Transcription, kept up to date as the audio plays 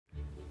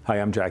Hi,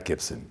 I'm Jack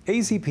Gibson.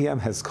 AZPM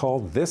has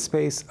called this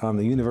space on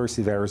the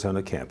University of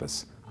Arizona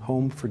campus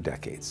home for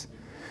decades.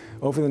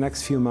 Over the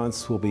next few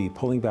months, we'll be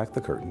pulling back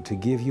the curtain to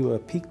give you a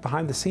peek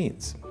behind the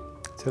scenes.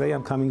 Today,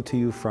 I'm coming to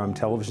you from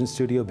Television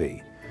Studio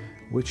B,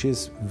 which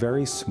is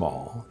very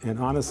small and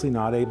honestly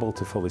not able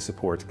to fully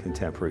support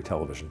contemporary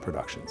television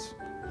productions.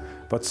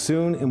 But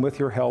soon, and with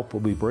your help, we'll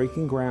be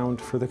breaking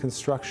ground for the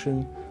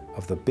construction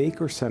of the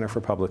Baker Center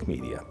for Public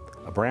Media,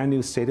 a brand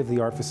new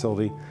state-of-the-art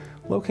facility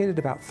located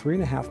about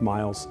 3.5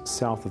 miles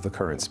south of the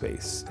current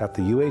space at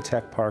the UA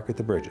Tech Park at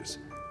the Bridges,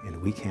 and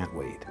we can't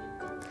wait.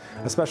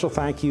 A special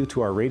thank you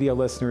to our radio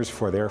listeners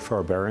for their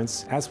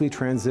forbearance as we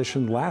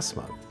transitioned last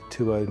month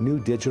to a new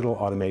digital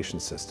automation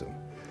system.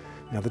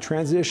 Now, the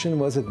transition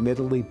was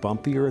admittedly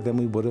bumpier than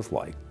we would have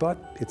liked,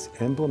 but it's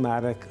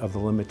emblematic of the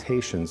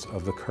limitations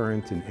of the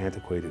current and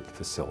antiquated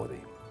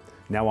facility.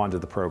 Now on to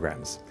the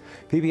programs.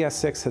 PBS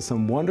 6 has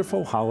some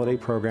wonderful holiday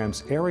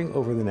programs airing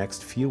over the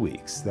next few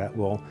weeks that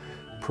will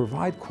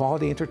provide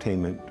quality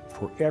entertainment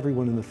for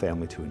everyone in the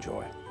family to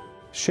enjoy.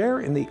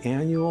 Share in the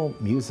annual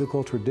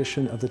musical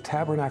tradition of the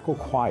Tabernacle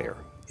Choir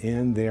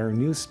in their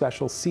new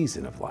special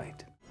Season of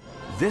Light.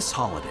 This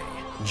holiday,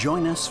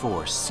 join us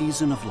for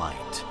Season of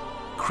Light,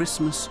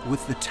 Christmas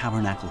with the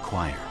Tabernacle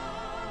Choir,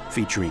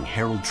 featuring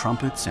herald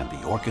trumpets and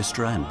the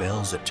orchestra and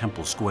bells at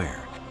Temple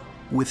Square,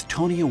 with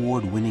Tony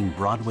Award-winning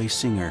Broadway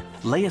singer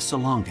Lea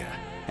Salonga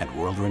and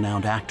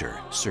world-renowned actor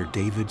Sir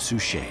David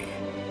Suchet,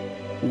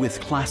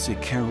 with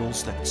classic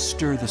carols that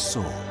stir the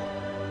soul,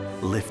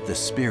 lift the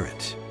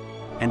spirit,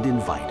 and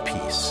invite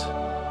peace.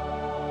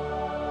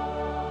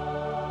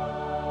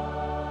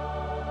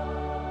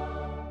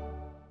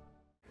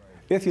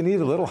 If you need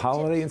a little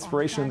holiday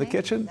inspiration in the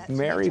kitchen,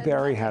 Mary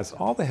Berry has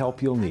all the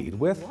help you'll need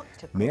with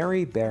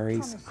Mary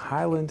Berry's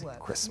Highland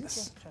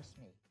Christmas.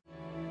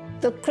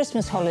 The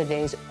Christmas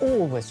holidays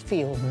always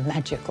feel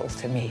magical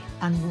to me.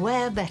 And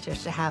where better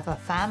to have a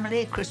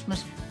family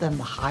Christmas than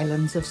the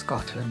Highlands of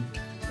Scotland?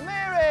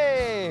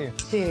 Mary!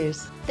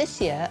 Cheers. This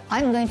year,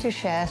 I'm going to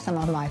share some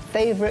of my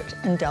favourite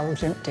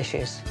indulgent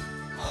dishes.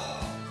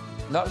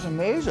 That's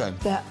amazing.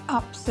 They're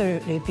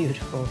absolutely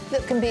beautiful,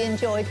 that can be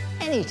enjoyed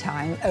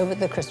anytime over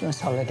the Christmas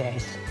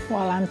holidays.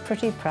 Well, I'm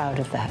pretty proud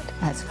of that.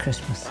 That's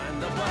Christmas.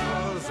 And the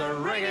bells are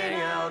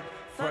ringing out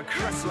for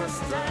Christmas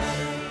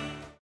Day.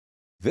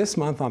 This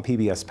month on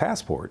PBS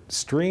Passport,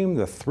 stream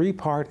the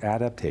 3-part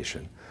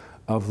adaptation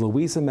of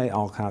Louisa May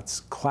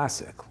Alcott's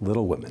classic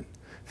Little Women,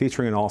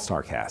 featuring an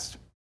all-star cast.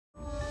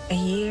 A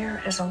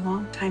year is a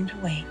long time to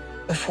wait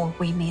before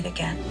we meet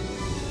again.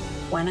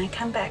 When I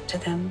come back to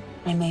them,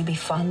 I may be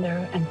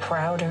fonder and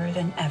prouder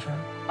than ever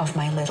of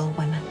my little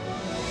women.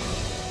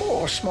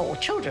 For small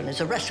children is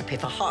a recipe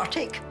for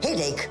heartache,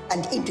 headache,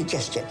 and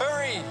indigestion.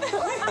 Hurry!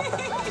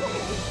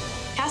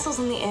 Castles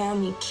in the air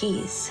need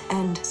keys,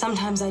 and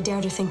sometimes I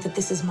dare to think that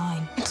this is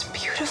mine. It's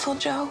beautiful,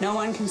 Joe. No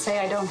one can say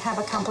I don't have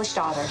accomplished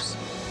daughters.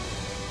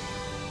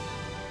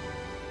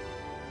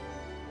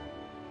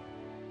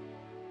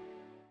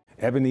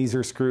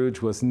 Ebenezer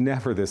Scrooge was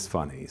never this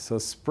funny, so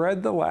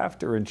spread the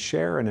laughter and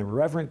share an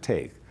irreverent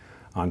take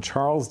on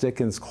Charles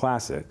Dickens'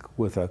 classic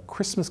With a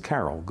Christmas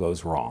Carol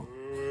Goes Wrong.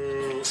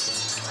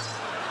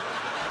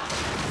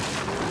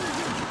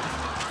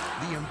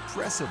 The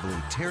impressively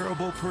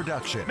terrible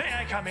production. May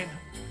I come in?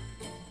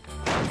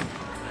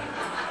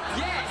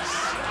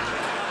 Yes!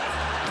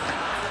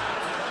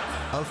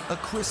 Of A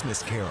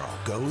Christmas Carol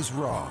Goes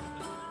Wrong.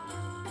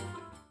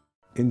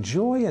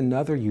 Enjoy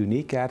another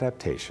unique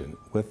adaptation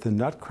with The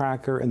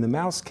Nutcracker and the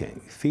Mouse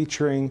King,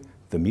 featuring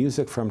the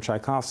music from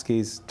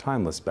Tchaikovsky's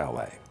Timeless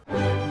Ballet.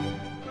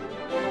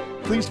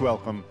 Please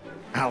welcome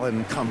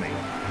Alan Cumming.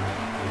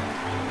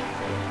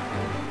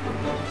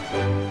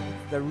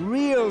 The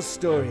real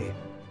story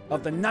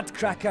of the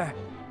Nutcracker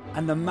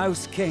and the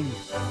Mouse King.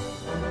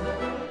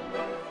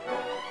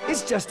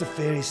 It's just a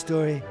fairy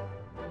story,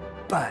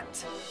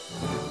 but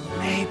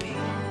maybe,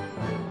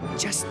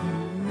 just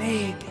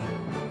maybe,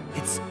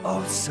 it's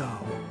also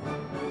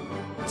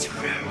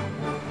true.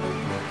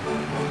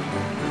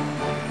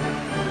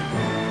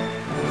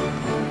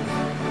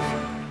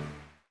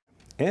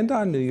 And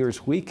on New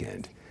Year's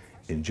weekend,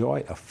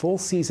 enjoy a full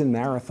season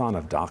marathon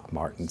of Doc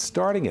Martin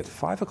starting at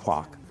 5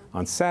 o'clock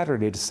on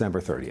Saturday, December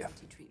 30th.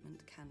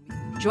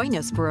 Join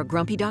us for a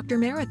Grumpy Doctor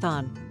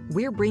Marathon.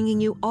 We're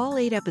bringing you all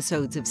 8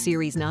 episodes of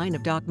Series 9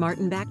 of Doc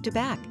Martin back to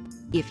back.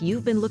 If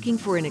you've been looking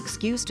for an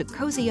excuse to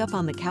cozy up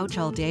on the couch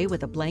all day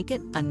with a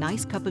blanket, a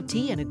nice cup of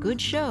tea, and a good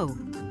show,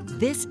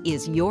 this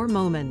is your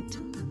moment.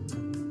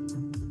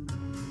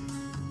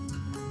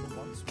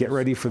 Get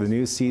ready for the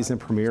new season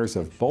premieres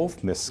of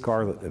both Miss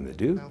Scarlet and the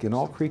Duke and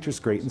All Creatures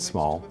Great and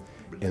Small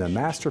in a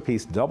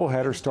masterpiece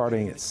doubleheader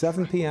starting at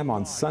 7 p.m.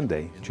 on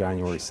Sunday,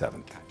 January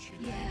 7th.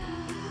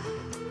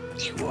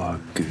 You are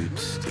good,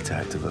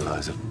 Detective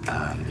Eliza,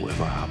 and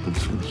whatever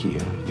happens from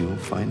here, you'll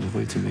find a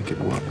way to make it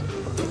work.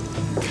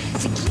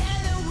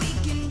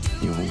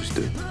 You always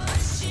do.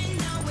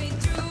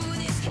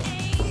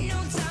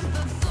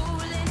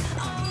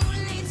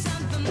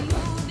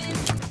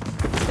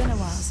 It's been a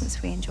while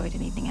since we enjoyed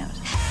an evening out.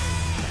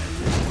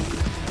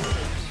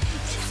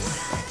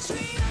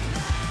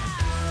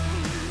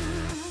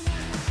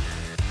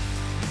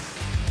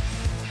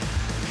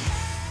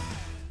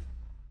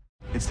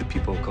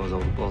 all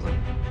the bother.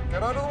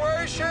 Get out of the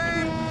way,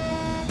 Shane!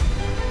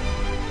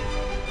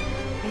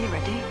 Are you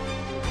ready?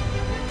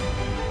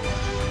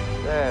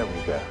 There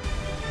we go.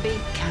 Be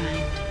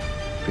kind.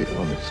 Be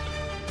honest.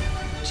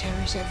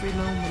 Cherish every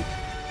moment.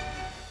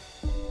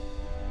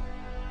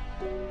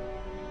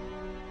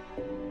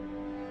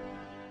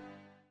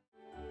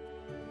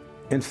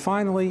 And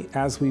finally,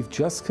 as we've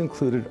just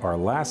concluded our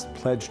last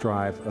pledge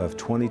drive of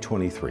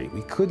 2023,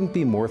 we couldn't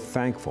be more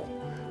thankful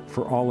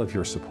for all of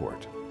your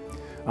support.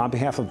 On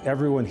behalf of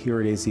everyone here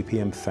at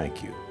AZPM,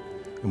 thank you.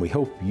 And we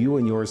hope you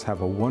and yours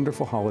have a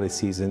wonderful holiday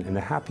season and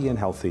a happy and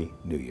healthy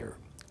New Year.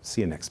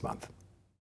 See you next month.